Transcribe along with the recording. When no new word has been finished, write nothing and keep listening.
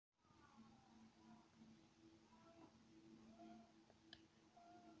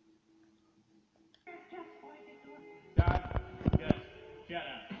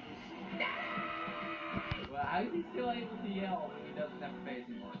he's still able to yell when he doesn't have a face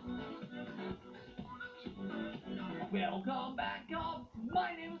anymore. Welcome back, Cubs!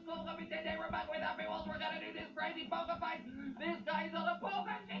 My name is Poker, and today we're back with Happy Wheels. We're gonna do this crazy poker fight. This guy's on a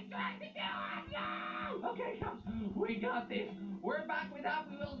poker stick trying to do it! No! Okay, Cubs, we got this. We're back with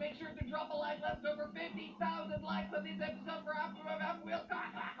Happy Wheels. Make sure to drop a like. Let's go for 50,000 likes on this episode for Happy Wheels.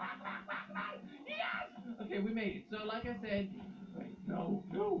 Yes! Okay, we made it. So, like I said, wait, no.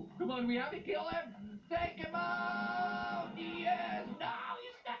 Come on, we have to kill him. Take him out! Yes! No,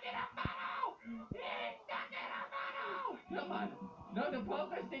 he's stuck in a funnel! He's stuck in a funnel! Come on. No, the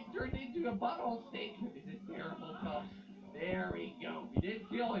poker stick turned into a butthole stick. This is terrible, Cubs. There we go. We did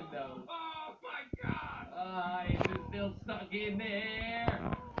kill him, though. Oh, my God! He's still stuck in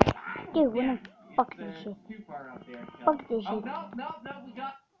there. Dude, we're not fuck this shit. Too far out there, Cubs. Fuck this Oh, shit. no, we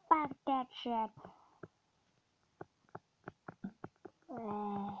got... Fuck that shit.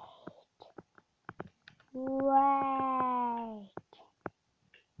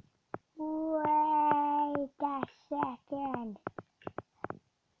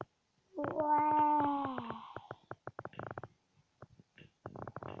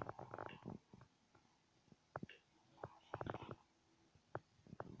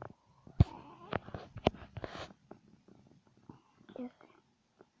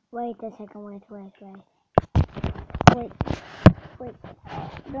 Wait a second. Wait a second, wait.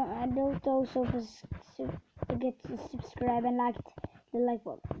 Don't also forget to subscribe and like the like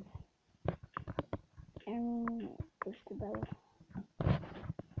button. And push the bell.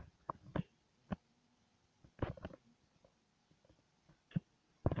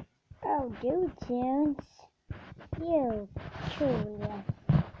 Oh, dude, tunes. You truly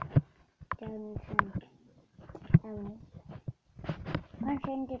don't think punch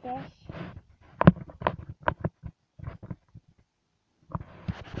into this.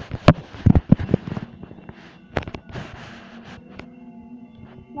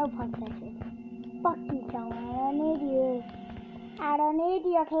 No punch that shit. Fuck you, clown. I don't need you. I don't need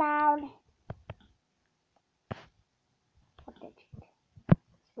you, clown. Fuck that shit.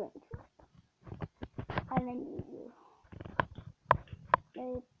 Sprint. I don't need you.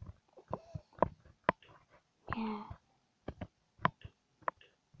 Yeah.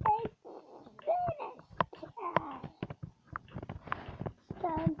 It's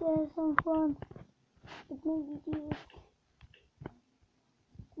time to have some fun. With me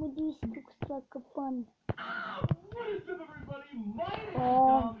with these looks like a fun. What is up, everybody? My name is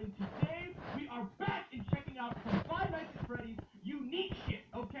Tom, and today we are back and checking out some Five Nights at Freddy's unique shit,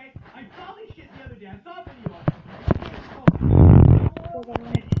 okay? I saw this shit the other day. I saw a video of it. And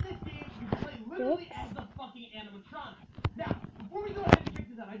in this game, you can play literally as a fucking animatronic. Now, before we go ahead and check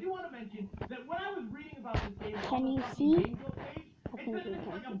this out, I do want to mention that when I was reading about this game, can you see? I think you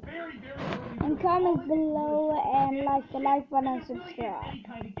can. And comment below and like the like button and subscribe. Any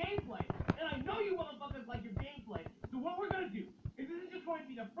kind of gameplay. And I know you motherfuckers like your gameplay. So what we're gonna do is this is just going to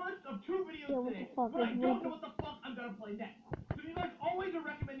be the first of 2 videos today. But I don't know what the fuck I'm gonna play next. So you guys always are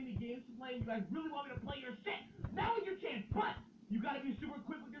recommending me games to play and you guys really want me to play your shit. Now is your chance, but you gotta be super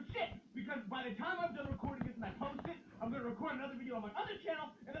quick with your shit. Because by the time I'm done recording this and I post it, I'm gonna record another video on my other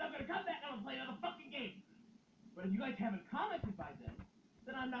channel and then I'm gonna come back and I'm gonna play another fucking game. But if you guys haven't commented by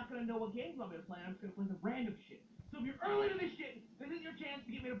then I'm not gonna know what games I'm gonna play. I'm just gonna play some random shit. So if you're early to this shit, this is your chance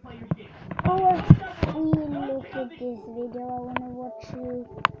to get me to play your shit. Before we look at this video, I wanna watch you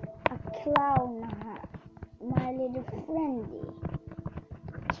a clown, my little friendly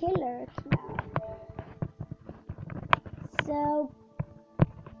killer clown. So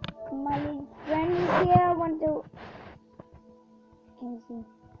my little friend is here. I want to can you see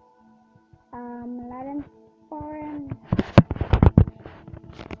Latin foreign.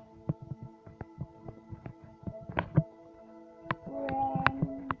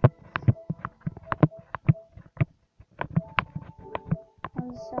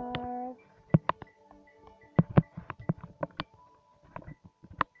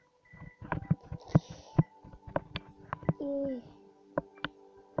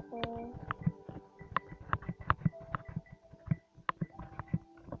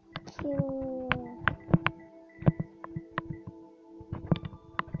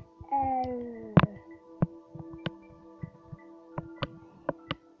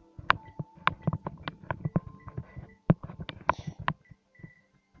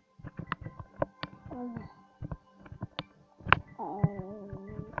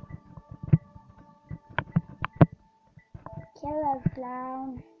 Killer clown.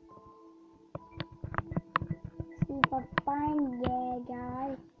 See if I find the guy.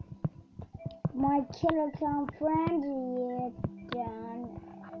 My killer clown friend is done.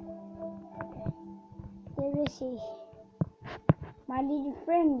 There is he? My little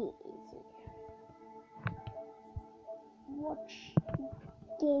friend is here. Watch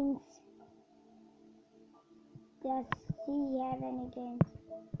games. Does he have any games?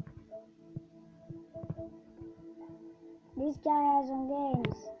 This guy has some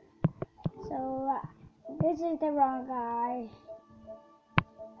games. So this is the wrong guy.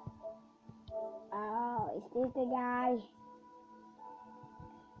 Oh, is this the guy?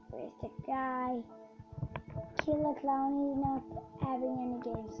 Where's the guy? Killer Clown, he's not having any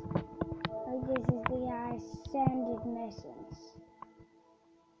games. Oh, this is the guy. Sanded Messons.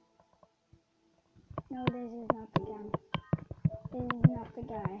 No, this is not the guy. This is not the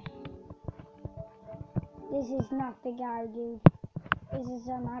guy. This is not the guy, dude. This is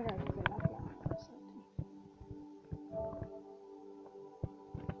another Killer Clown or something.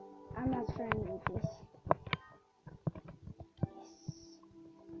 I'm not friendly with this. Yes.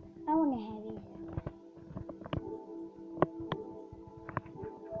 I wanna have you.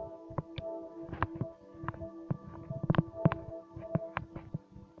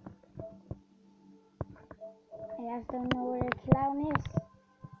 I just don't know where the clown is.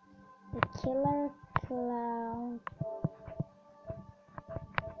 The Killer Clown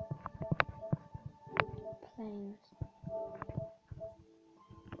players.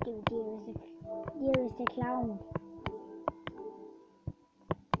 Dude, here is the clown.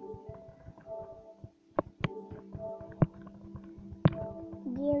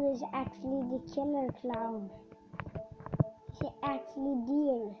 Here is actually the Killer Clown. He's actually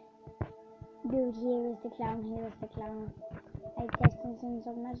deer. Dude, here is the clown, here is the clown. I tested some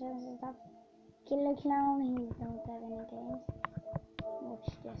submissions and stuff. Killer Clown, he don't have any games. Watch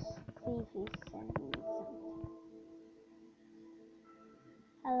this. See if he's sending me something.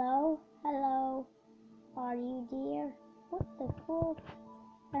 Hello? Hello? Are you there? What the fuck?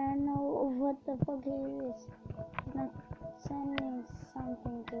 I don't know what the fuck he is. He's not sending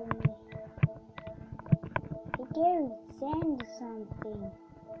something to me. Dude, send something.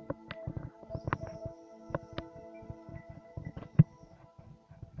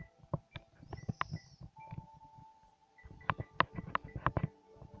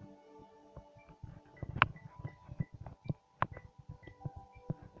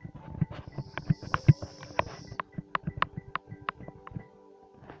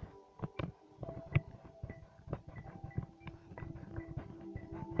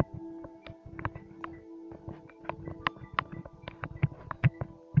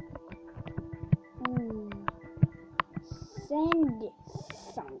 Send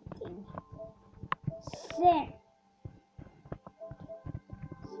something. Send.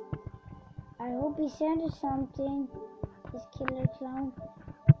 I hope he sent something. This Killer Clown.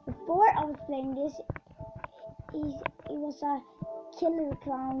 Before I was playing this, it was a Killer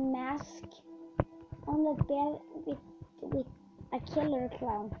Clown mask on the bed with a Killer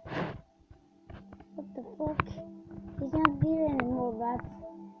Clown. What the fuck? He's not there anymore, but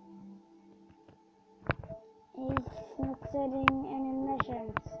he's not setting any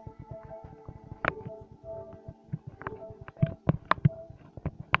missions.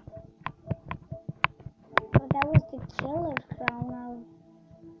 But that was the Killer Clown now.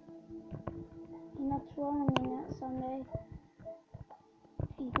 He's not throwing me that Sunday.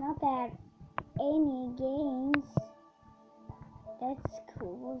 He's not had any games. That's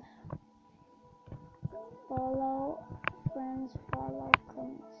cool. Follow friends, follow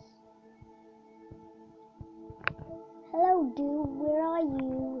comments. Hello, dude, where are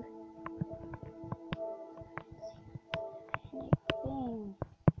you? Anything.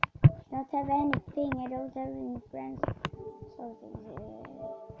 Not have anything. I don't have any friends. So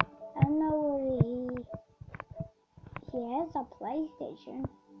I don't know where he has a PlayStation.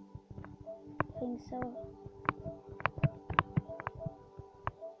 I think so.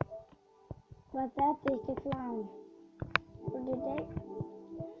 But that is the clown for the day.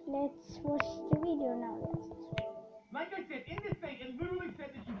 Let's watch the video now, guys. Like I said, in this thing, it literally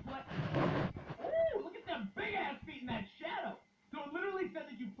said that you play. Ooh, look at them big ass feet in that shadow. So it literally said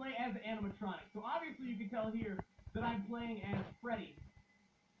that you play as an animatronic. So obviously you can tell here that I'm playing as Freddy.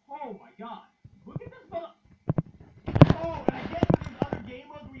 Oh my god. Look at this fella. Oh, and I guess there's other game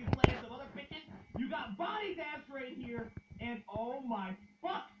modes where you play as some other bitches. You got Bonnie's ass right here. And oh my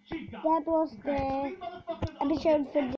fuck, Chica. That was the episode for